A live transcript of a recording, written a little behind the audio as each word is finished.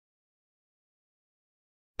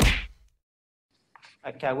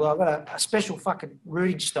Okay, well, I've got a special fucking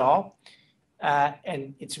rooting style,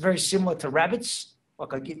 and it's very similar to rabbits.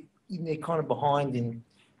 Like I get in there kind of behind and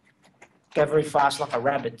go very fast like a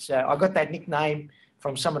rabbit. So I got that nickname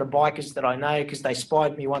from some of the bikers that I know because they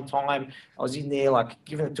spied me one time. I was in there like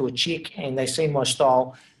giving it to a chick and they seen my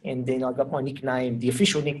style and then I got my nickname, the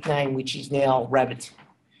official nickname, which is now Rabbit.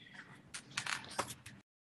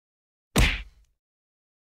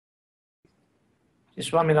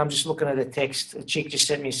 Just 1 minute, I'm just looking at a text. A chick just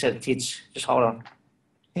sent me a set of tits. Just hold on.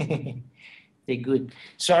 They're good.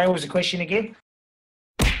 Sorry, what was the question again?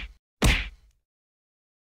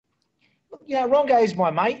 You know, Rongo is my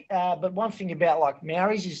mate, but one thing about like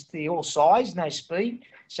Maoris is they're all size, no speed.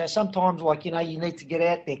 So sometimes, like, you know, you need to get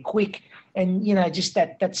out there quick, and you know, just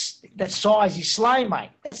that size is slow, mate.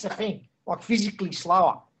 That's the thing, like physically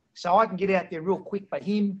slower. So I can get out there real quick, but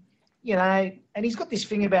him, you know, and he's got this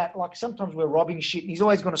thing about like sometimes we're robbing shit, and he's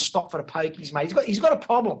always going to stop for the pokies, mate. He's got a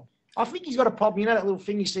problem. I think he's got a problem. You know that little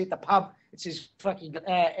thing you see at the pub? It says fucking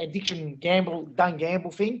addiction, gamble, don't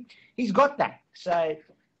gamble thing. He's got that. So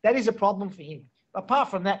that is a problem for him. Apart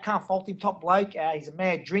from that, can't fault him. Top bloke. He's a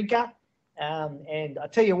mad drinker. And I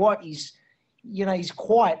tell you what, he's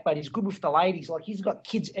quiet, but he's good with the ladies. Like, he's got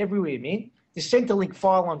kids everywhere, man. The Centrelink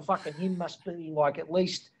file on fucking him must be like at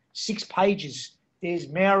least 6 pages. There's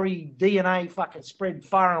Maori DNA fucking spread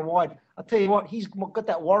far and wide. I tell you what, he's got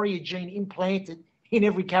that warrior gene implanted in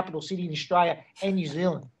every capital city in Australia and New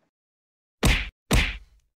Zealand.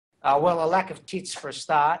 Well, a lack of tits for a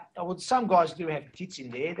start. Well, some guys do have tits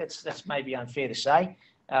in there. That's maybe unfair to say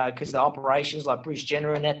because the operations like Bruce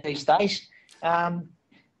Jenner and that these days.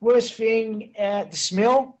 Worst thing, the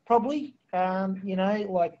smell probably. You know,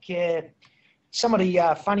 like some of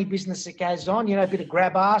the funny business that goes on. You know, a bit of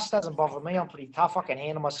grab ass doesn't bother me. I'm pretty tough. I can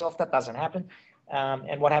handle myself. That doesn't happen.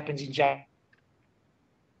 And what happens in jail?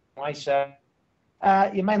 So.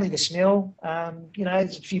 Mainly the smell. You know,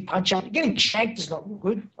 there's a few punch-ups. Getting shanked is not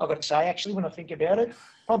good, I've got to say, actually, when I think about it.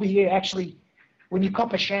 Probably, yeah, actually, when you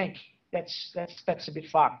cop a shank, that's a bit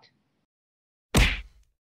fucked.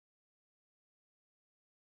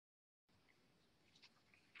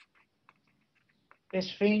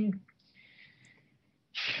 Best thing?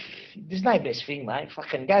 There's no best thing, mate.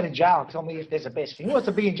 Fucking go to jail and tell me if there's a best thing. Who wants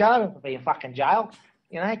to be in jail? To be in fucking jail.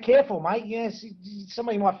 You know, careful, mate. Yes,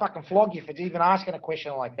 somebody might fucking flog you for even asking a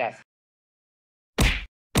question like that.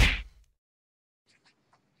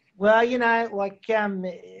 Well, you know, like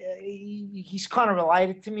he's kind of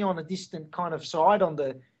related to me on a distant kind of side, on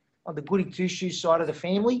the goody two shoes side of the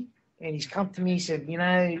family. And he's come to me and said, you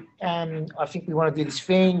know, I think we want to do this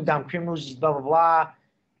thing, dumb criminals, blah, blah, blah.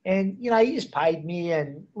 And, you know, he just paid me.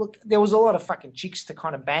 And look, there was a lot of fucking chicks to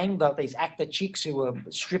kind of bang, like these actor chicks who were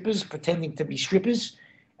strippers, pretending to be strippers.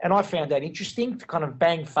 And I found that interesting, to kind of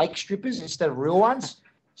bang fake strippers instead of real ones.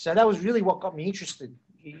 So that was really what got me interested.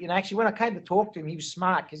 You know, actually, when I came to talk to him, he was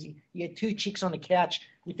smart because he had 2 chicks on the couch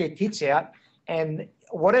with their tits out. And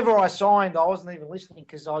whatever I signed, I wasn't even listening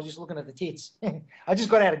because I was just looking at the tits. I just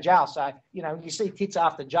got out of jail. So, you know, you see tits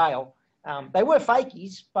after jail. They were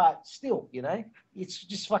fakies, but still, you know, it's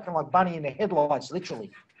just fucking like bunny in the headlights,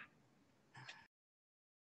 literally.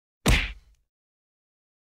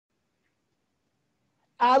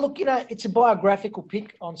 Look, you know, it's a biographical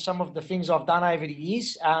pick on some of the things I've done over the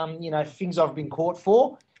years, you know, things I've been caught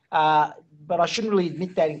for. But I shouldn't really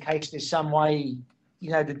admit that in case there's some way,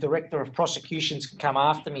 you know, the director of prosecutions can come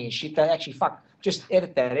after me and shit. They actually, just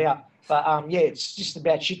edit that out. But, yeah, it's just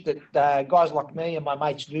about shit that guys like me and my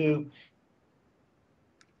mates do.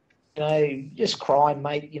 You know, just crime,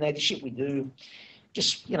 mate. You know, the shit we do.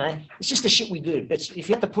 Just, you know, it's just the shit we do. If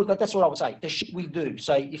you have to put that, that's what I would say, the shit we do.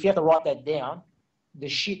 So if you have to write that down, the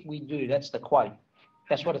shit we do, that's the quote.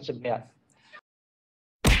 That's what it's about.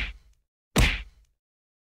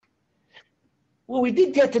 Well, we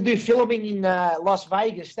did get to do filming in Las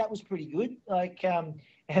Vegas. That was pretty good. Like,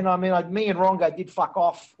 and I mean, me and Rongo did fuck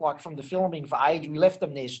off, like, from the filming for age. We left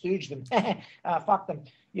them there, stooged them. Fuck them.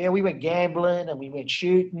 Yeah, we went gambling and we went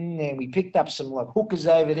shooting and we picked up some, like, hookers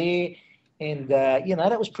over there. And, you know,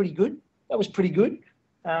 that was pretty good. That was pretty good.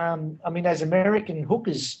 I mean, those American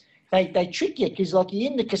hookers, they trick you because, like,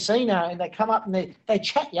 you're in the casino and they come up and they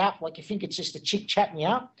chat you up like you think it's just a chick chatting you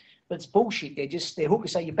up. But it's bullshit. They're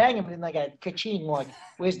hookers. So you bang them and then they go, ka-ching, like,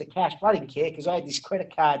 where's the cash? But I didn't care because I had this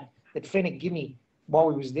credit card that Fenech gave me while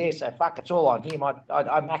we was there. So, fuck, it's all on him. I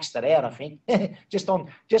maxed it out, I think, just on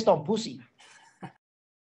pussy.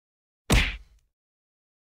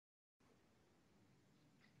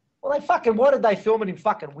 Well, why did they film it in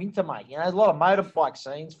fucking winter, mate? You know, there's a lot of motorbike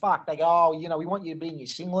scenes. Fuck, they go, oh, you know, we want you to be in your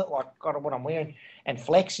singlet, like, God, what I'm wearing, and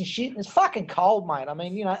flex and shit. And it's fucking cold, mate. I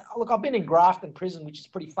mean, you know, look, I've been in Grafton Prison, which is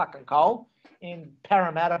pretty fucking cold, in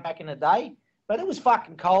Parramatta back in the day, but it was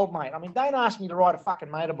fucking cold, mate. I mean, don't ask me to ride a fucking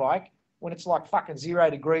motorbike when it's like fucking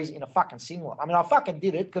 0 degrees in a fucking singlet. I mean, I fucking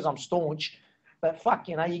did it because I'm staunch, but fuck,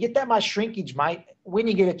 you know, you get that much shrinkage, mate. When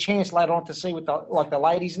you get a chance later on to see with the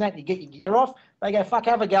ladies and that, you get your gear off, they go, fuck,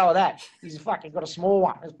 have a go of that. He's fucking got a small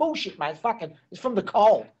one. It's bullshit, mate. It's from the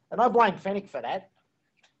cold. And I blame Fenech for that.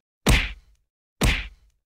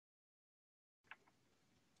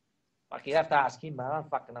 Like, you have to ask him, mate. I don't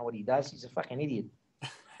fucking know what he does. He's a fucking idiot.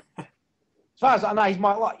 As far as I know,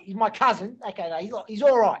 he's my cousin. Okay, no, he's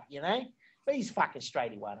all right, you know. But he's fucking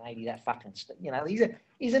straight 180, that fucking, you know, he's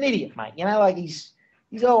an idiot, mate. You know, like he's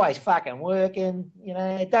always fucking working, you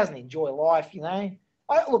know, doesn't enjoy life, you know.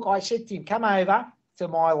 I said to him, come over to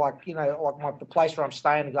my, like, you know, like the place where I'm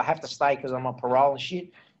staying. I have to stay because I'm on parole and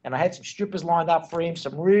shit. And I had some strippers lined up for him,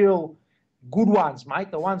 some real good ones,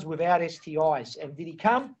 mate, the ones without STIs. And did he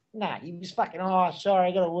come? Nah, he was fucking, oh, sorry,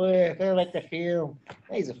 I got to work. I got to let the film.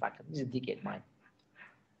 He's a dickhead, mate.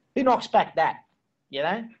 Who knocks back that, you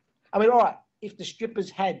know? I mean, all right, if the strippers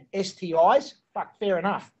had STIs, fuck, fair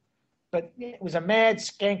enough. But yeah, it was a mad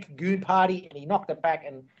skank goon party, and he knocked it back.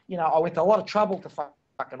 And, you know, I went to a lot of trouble to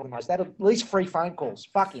fucking organise that. At least 3 phone calls.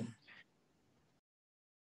 Fuck him.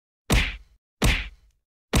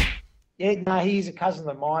 Yeah, no, he's a cousin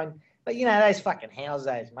of mine. But, you know, those fucking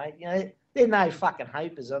houses, mate, you know, they're no fucking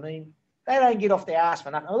hopers. I mean, they don't get off their ass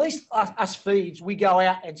for nothing. At least us feeds, we go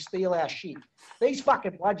out and steal our shit. These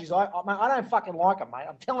fucking bludgers, I don't fucking like them, mate.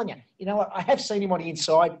 I'm telling you. You know what? I have seen him on the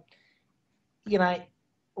inside. You know,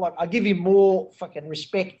 like, I give him more fucking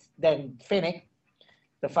respect than Fenech,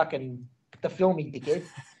 the filmy dickhead.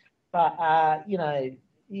 But, you know,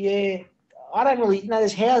 yeah, I don't really, you know,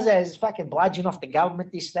 there's houses fucking bludgeon off the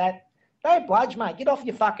government, this, that. Don't bludge, mate. Get off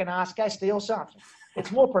your fucking ass. Go steal something.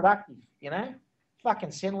 It's more productive, you know?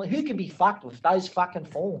 Fucking send, who can be fucked with those fucking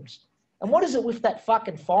forms? And what is it with that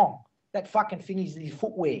fucking thong? That fucking thing is his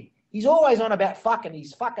footwear. He's always on about fucking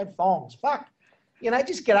his fucking thongs. Fuck. You know,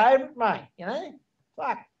 just get over it, mate. You know?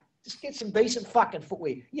 Fuck. Just get some decent fucking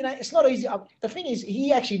footwear. You know, it's not easy. The thing is,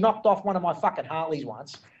 he actually knocked off one of my fucking Harleys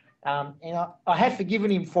once. And I have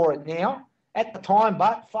forgiven him for it now. At the time,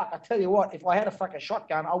 but fuck, I tell you what, if I had a fucking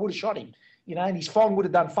shotgun, I would have shot him. You know, and his thong would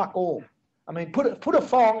have done fuck all. I mean, put a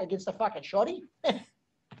thong against a fucking shotty,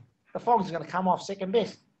 the thong's going to come off second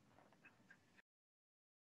best.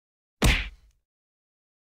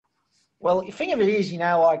 Well, the thing of it is, you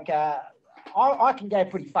know, like, I can go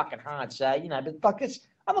pretty fucking hard, so, you know, but like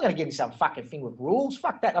I'm not going to get into some fucking thing with rules.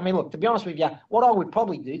 Fuck that. I mean, look, to be honest with you, what I would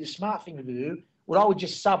probably do, the smart thing to do, I would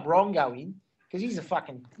just sub Rongo in, because he's a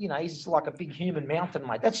fucking, you know, he's like a big human mountain,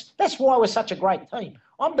 mate. That's why we're such a great team.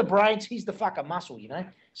 I'm the brains, he's the fucking muscle, you know.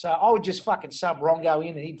 So I would just fucking sub Rongo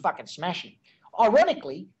in and he'd fucking smash him.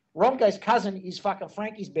 Ironically, Rongo's cousin is fucking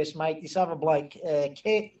Frankie's best mate, this other bloke, what's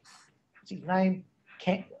his name?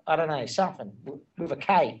 I don't know, something with a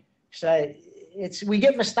K. So we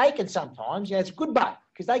get mistaken sometimes. Yeah, it's good, but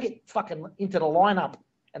because they get fucking into the lineup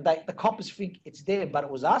and the coppers think it's them, but it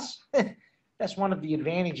was us. That's one of the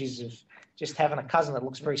advantages of just having a cousin that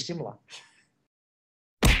looks very similar.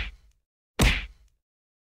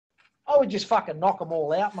 I would just fucking knock them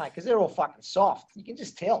all out, mate, because they're all fucking soft. You can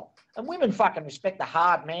just tell. And women fucking respect the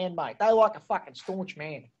hard man, mate. They like a fucking staunch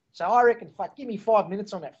man. So I reckon, fuck, give me 5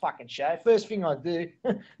 minutes on that fucking show. First thing I do,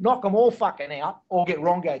 knock them all fucking out, or get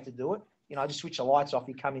Rongo to do it. You know, I just switch the lights off.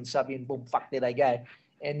 You come in, sub in, boom, fuck, there they go.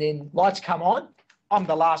 And then lights come on. I'm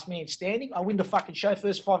the last man standing. I win the fucking show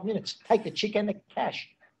first 5 minutes. Take the chick and the cash.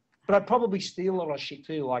 But I'd probably steal a lot of shit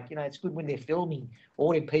too. Like, you know, it's good when they're filming.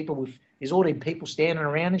 There's all them people standing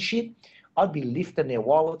around and shit. I'd be lifting their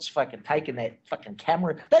wallets, fucking taking that fucking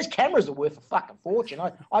camera. Those cameras are worth a fucking fortune.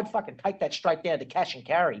 I'd fucking take that straight down to cash and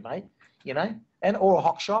carry, mate. You know, or a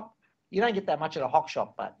hock shop. You don't get that much at a hock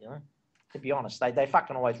shop, but, you know, to be honest, they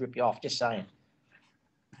fucking always rip you off. Just saying.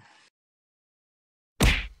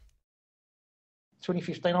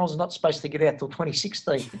 2015, I was not supposed to get out till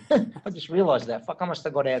 2016. I just realised that. Fuck, I must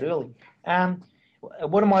have got out early.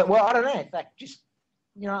 What am I? Well, I don't know. In fact, just,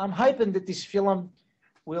 you know, I'm hoping that this film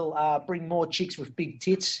will bring more chicks with big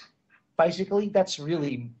tits. Basically, that's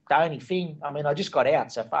really the only thing. I mean, I just got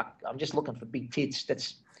out, so fuck. I'm just looking for big tits.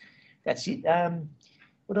 That's it.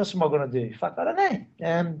 What else am I going to do? Fuck, I don't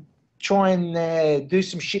know. Try and do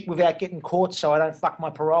some shit without getting caught so I don't fuck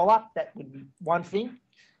my parole up. That would be one thing.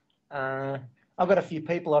 I've got a few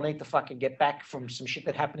people I need to fucking get back from some shit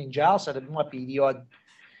that happened in jail, so there might be the odd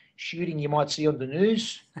shooting you might see on the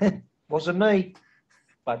news. Wasn't me,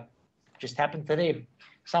 but just happened to them.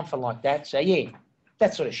 Something like that. So, yeah,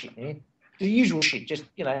 that sort of shit, man. The usual shit, just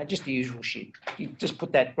the usual shit. You just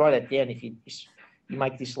write that down if you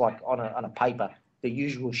make this like on a paper, the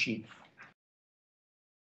usual shit.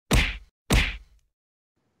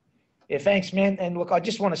 Yeah, thanks, man. And look, I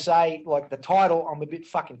just want to say, like, the title, I'm a bit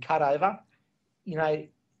fucking cut over,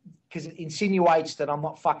 because it insinuates that I'm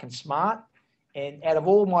not fucking smart. And out of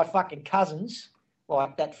all my fucking cousins,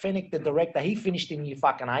 like that Fenech, the director, he finished in year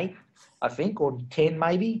fucking 8, I think, or 10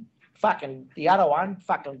 maybe. Fucking the other one,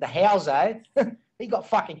 fucking the Hauser, he got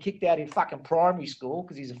fucking kicked out in fucking primary school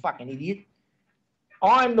because he's a fucking idiot.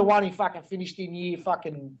 I'm the one who fucking finished in year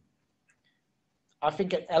fucking, I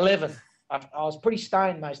think at 11. I was pretty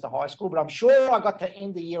stoned most of high school, but I'm sure I got to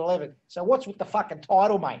end of year 11. So what's with the fucking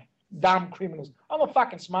title, mate? Dumb criminals. I'm a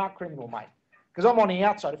fucking smart criminal, mate, because I'm on the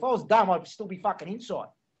outside. If I was dumb, I'd still be fucking inside.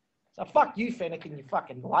 So fuck you, Fenech, and your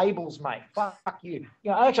fucking labels, mate. Fuck you.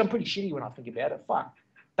 Actually, I'm pretty shitty when I think about it. Fuck.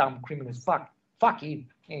 Dumb criminals. Fuck you.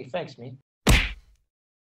 Yeah, thanks, man.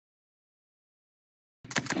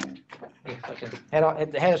 Yeah, fucking. How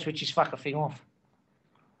do I switch this fucking thing off?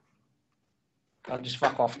 I'll just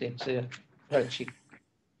fuck off then. See ya. Got a chick.